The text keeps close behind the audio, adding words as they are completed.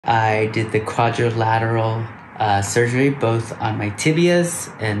I did the quadrilateral surgery both on my tibias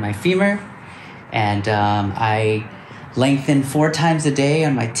and my femur. And I lengthen 4 times a day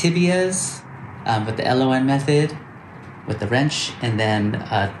on my tibias with the LON method, with the wrench. And then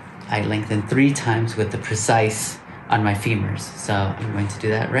I lengthen 3 times with the Precice on my femurs. So I'm going to do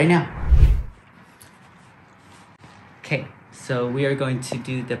that right now. Okay, so we are going to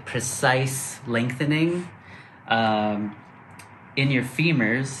do the Precice lengthening. In your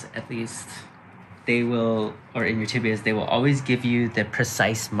femurs, at least, they will, or in your tibias, they will always give you the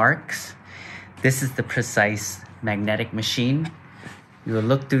Precice marks. This is the Precice magnetic machine. You will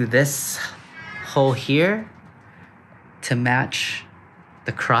look through this hole here to match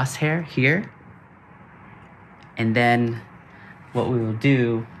the crosshair here. And then what we will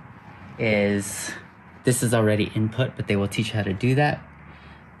do is, this is already input, but they will teach you how to do that.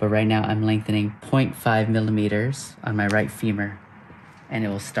 But right now I'm lengthening 0.5 millimeters on my right femur, and it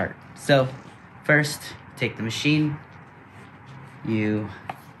will start. So first, take the machine, you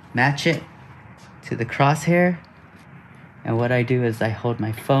match it to the crosshair. And what I do is I hold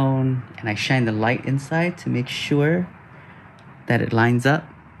my phone and I shine the light inside to make sure that it lines up.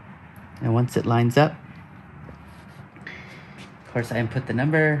 And once it lines up, of course I input the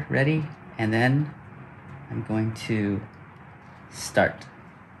number, ready, and then I'm going to start.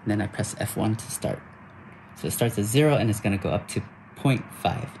 And then I press F1 to start. So it starts at 0 and it's gonna go up to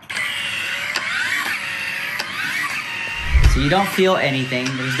 0.5. So you don't feel anything,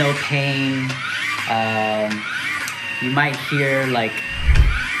 there's no pain. You might hear like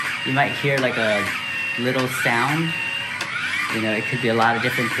a little sound. You know, it could be a lot of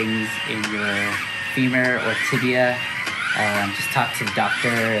different things in your femur or tibia. Just talk to the doctor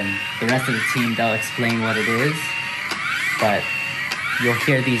and the rest of the team, they'll explain what it is. But you'll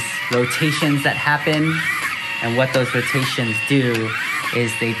hear these rotations that happen, and what those rotations do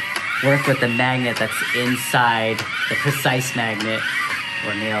is they work with the magnet that's inside the Precice magnet,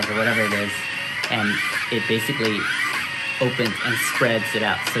 or nails, or whatever it is, and it basically opens and spreads it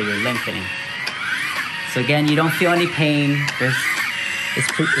out, so you're lengthening. So again, you don't feel any pain.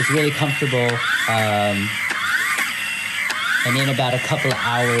 It's really comfortable. And in about a couple of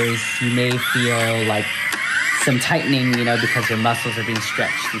hours, you may feel like some tightening, you know, because your muscles are being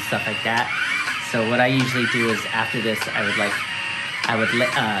stretched and stuff like that. So what I usually do is after this, I would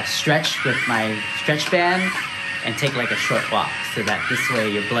stretch with my stretch band and take like a short walk, so that this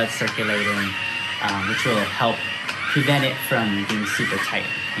way your blood's circulating, which will help prevent it from being super tight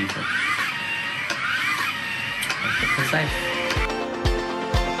and painful. That's the Precice.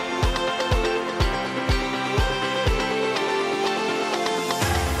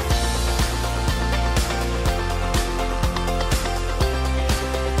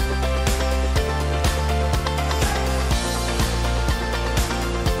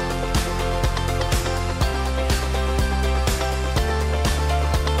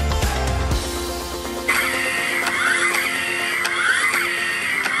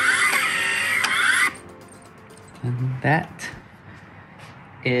 And that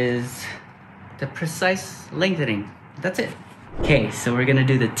is the Precice lengthening. That's it. Okay, so we're gonna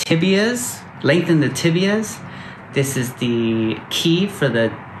do the tibias, lengthen the tibias. This is the key for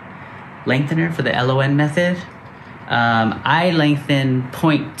the lengthener for the LON method. I lengthen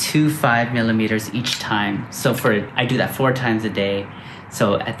 0.25 millimeters each time. So I do that 4 times a day.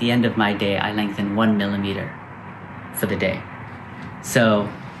 So at the end of my day, I lengthen 1 millimeter for the day. So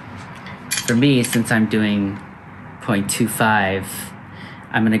for me, since I'm doing 0.25,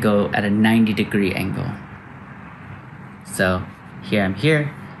 I'm gonna go at a 90-degree angle. So here I'm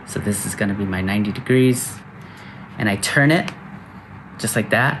here, so this is gonna be my 90 degrees, and I turn it just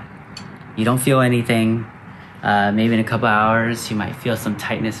like that. You don't feel anything. Maybe in a couple hours you might feel some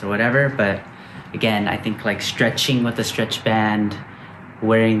tightness or whatever, but again, I think like stretching with the stretch band,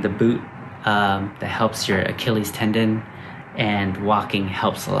 wearing the boot that helps your Achilles tendon, and walking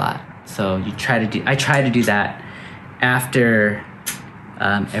helps a lot. So I try to do that after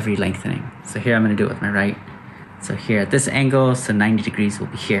every lengthening. So here I'm gonna do it with my right. So here at this angle, so 90 degrees will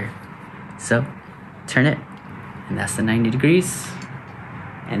be here. So turn it, and that's the 90 degrees.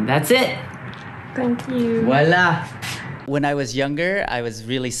 And that's it. Thank you. Voila. When I was younger, I was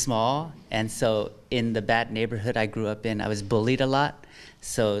really small. And so in the bad neighborhood I grew up in, I was bullied a lot.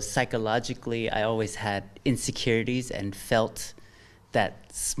 So psychologically, I always had insecurities and felt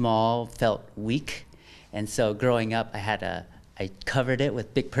that small, felt weak. And so growing up, I covered it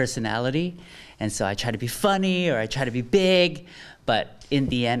with big personality. And so I tried to be funny, or I tried to be big, but in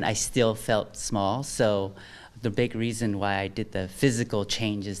the end, I still felt small. So the big reason why I did the physical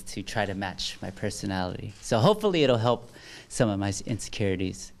change is to try to match my personality. So hopefully it'll help some of my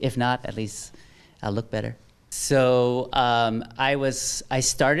insecurities. If not, at least I'll look better. So I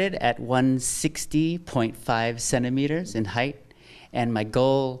started at 160.5 centimeters in height, and my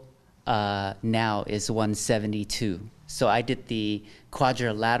goal now is 172. So I did the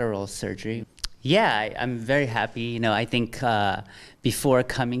quadrilateral surgery. Yeah, I'm very happy. You know, I think before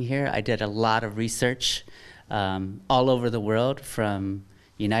coming here, I did a lot of research all over the world, from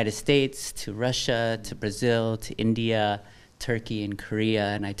United States to Russia to Brazil to India, Turkey and Korea,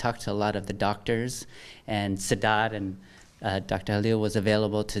 and I talked to a lot of the doctors, and Sadat and Dr. Halil was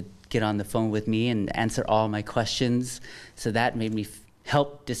available to get on the phone with me and answer all my questions. So that made me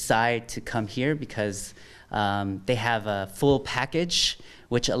help decide to come here, because they have a full package,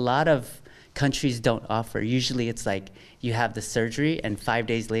 which a lot of countries don't offer. Usually it's like you have the surgery and 5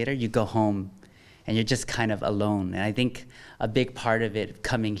 days later you go home and you're just kind of alone. And I think a big part of it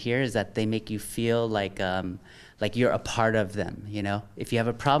coming here is that they make you feel like you're a part of them, you know? If you have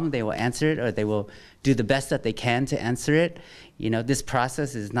a problem, they will answer it, or they will do the best that they can to answer it. You know, this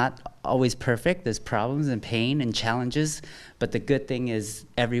process is not always perfect. There's problems and pain and challenges, but the good thing is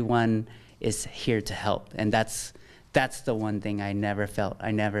everyone is here to help. And that's the one thing I never felt.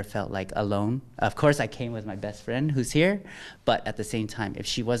 I never felt like alone. Of course, I came with my best friend who's here, but at the same time, if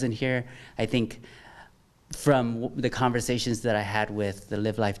she wasn't here, I think from the conversations that I had with the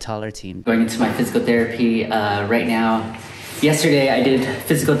Live Life Taller team. Going into my physical therapy right now. Yesterday I did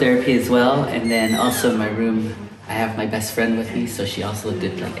physical therapy as well, and then also in my room I have my best friend with me, so she also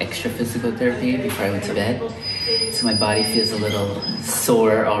did like extra physical therapy before I went to bed. So my body feels a little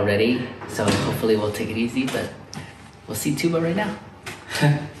sore already, so hopefully we'll take it easy, but we'll see Tuba right now.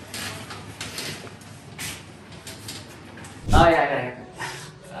 Oh yeah, I got it.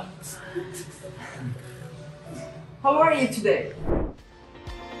 How are you today?